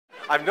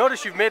I've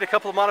noticed you've made a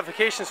couple of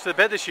modifications to the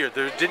bed this year.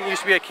 There didn't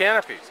used to be a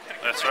canopy.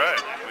 That's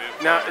right.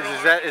 Now,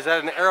 is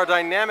that an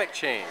aerodynamic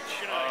change?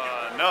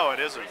 No, it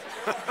isn't.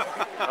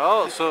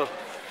 Oh, so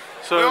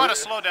we want to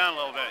slow down a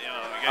little bit, you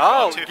know.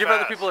 Oh, too give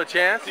fast. other people a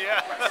chance?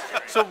 Yeah.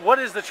 So what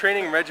is the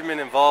training regimen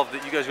involved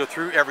that you guys go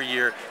through every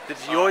year that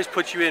you always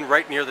put you in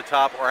right near the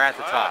top or at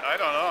the top? I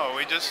don't know.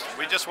 We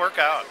just work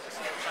out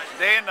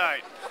day and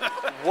night.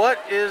 What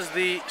is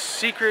the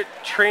secret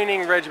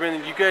training regimen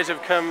that you guys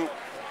have come,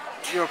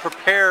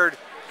 prepared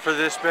for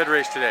this bed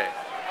race today?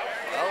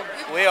 Well,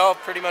 we all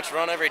pretty much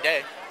run every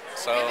day.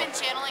 So we've been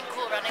channeling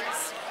cool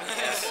runnings.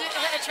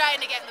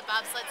 Trying to get in the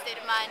bobsled state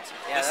of mind.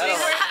 Yeah,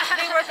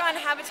 they work on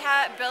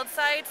habitat build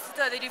sites,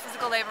 so they do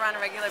physical labor on a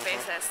regular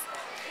basis.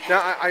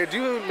 Now, I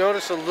do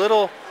notice a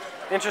little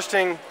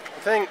interesting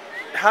thing.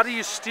 How do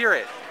you steer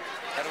it?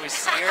 How do we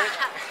steer it?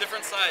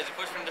 Different sides. You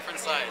push from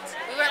different sides.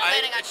 We weren't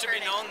planning on It should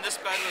be known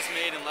this bed was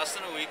made in less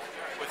than a week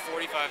with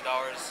 $45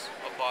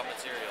 of bought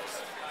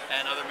materials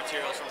and other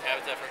materials from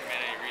Habitat for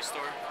Humanity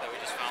Restore that we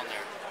just found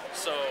there.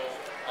 So,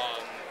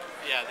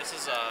 yeah, this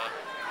is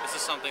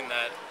something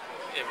that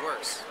it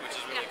works, which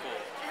is really cool.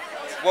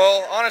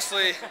 Well,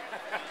 honestly,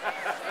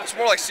 it's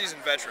more like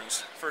seasoned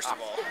veterans, first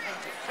of all.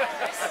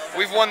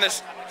 We've won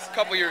this a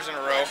couple years in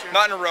a row.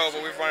 Not in a row,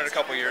 but we've won it a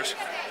couple years.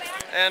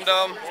 And,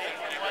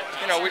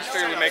 we just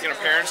figured we'd make an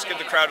appearance, give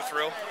the crowd a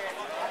thrill.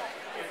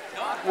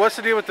 What's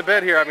the deal with the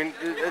bed here? I mean,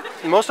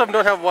 most of them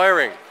don't have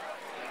wiring.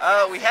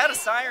 We had a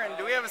siren.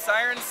 Do we have a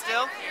siren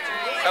still?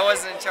 I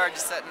wasn't in charge of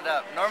setting it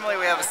up. Normally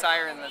we have a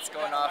siren that's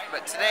going off,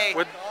 but today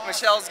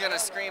Michelle's going to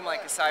scream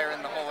like a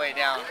siren the whole way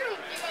down.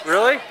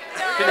 Really?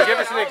 Can you give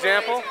us an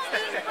example?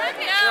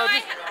 No,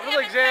 just a little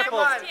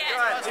example.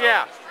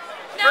 Yeah.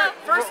 No.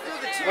 First do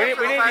the two. We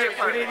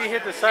need to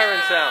hit the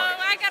siren sound.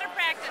 I gotta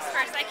practice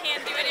first. I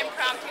can't do it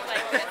impromptu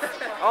like this.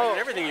 Oh,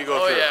 everything you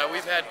go through. Oh yeah,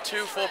 we've had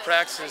 2 full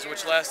practices,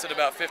 which lasted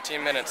about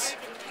 15 minutes.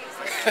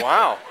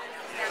 Wow.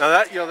 Now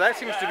that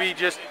seems to be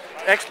just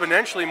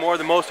exponentially more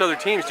than most other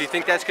teams. Do you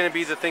think that's going to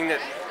be the thing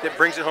that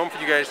brings it home for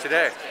you guys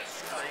today?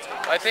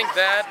 I think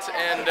that,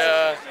 and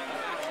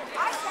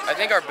I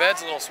think our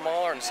bed's a little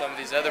smaller than some of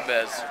these other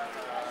beds.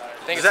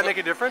 Does that make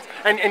a difference?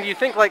 And do you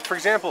think, like, for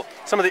example,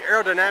 some of the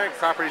aerodynamic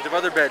properties of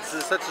other beds,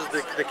 such as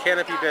the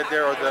canopy bed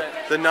there or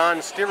the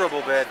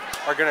non-steerable bed,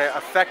 are going to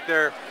affect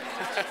their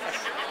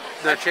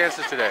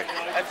chances today?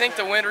 I think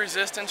the wind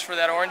resistance for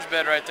that orange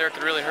bed right there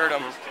could really hurt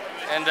them,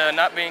 and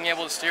not being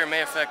able to steer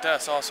may affect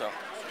us also.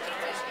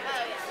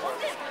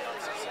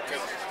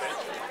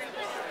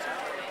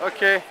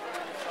 Okay,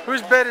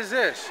 whose bed is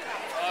this?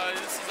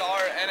 This is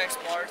our NX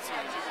Bar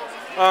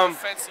team.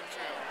 Fencing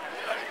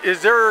trail.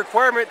 Is there a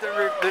requirement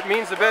that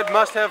means the bed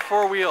must have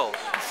 4 wheels?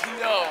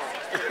 No.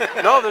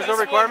 No, there's no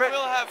requirement? It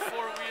will have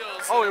 4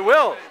 wheels. Oh, it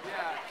will?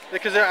 Yeah.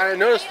 Because I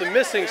noticed the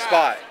missing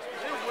spot.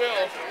 It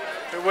will.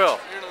 It will?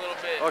 Here in a little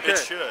bit. Okay. It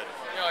should.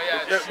 Oh,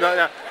 yeah, it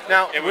should.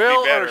 Now It would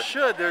will be better. or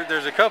should,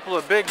 there's a couple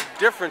of big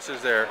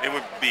differences there. It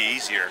would be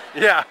easier.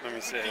 Yeah. Let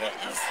me say that.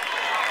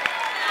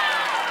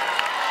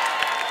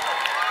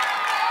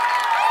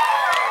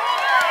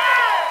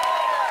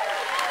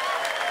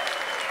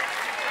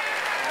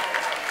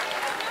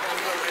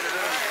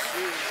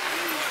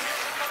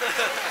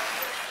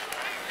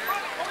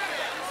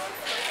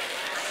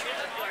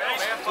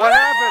 What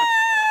happened?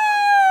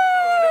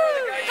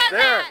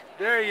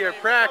 There you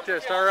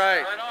practiced. All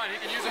right. Right on. You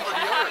can use it for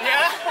deodorant.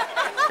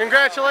 Yeah.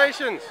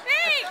 Congratulations.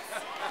 Thanks.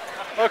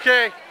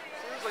 Okay.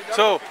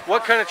 So,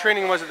 what kind of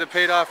training was it that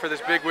paid off for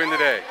this big win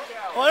today?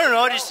 Well, I don't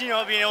know, just being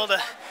able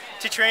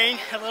to train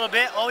a little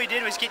bit. All we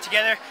did was get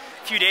together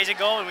a few days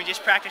ago and we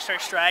just practiced our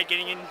stride,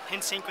 getting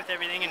in sync with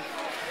everything, and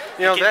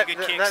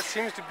that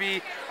seems to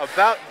be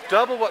about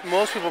double what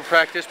most people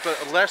practice, but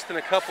less than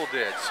a couple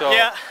did. So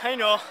yeah, I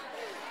know.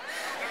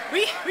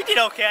 We did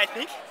okay, I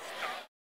think.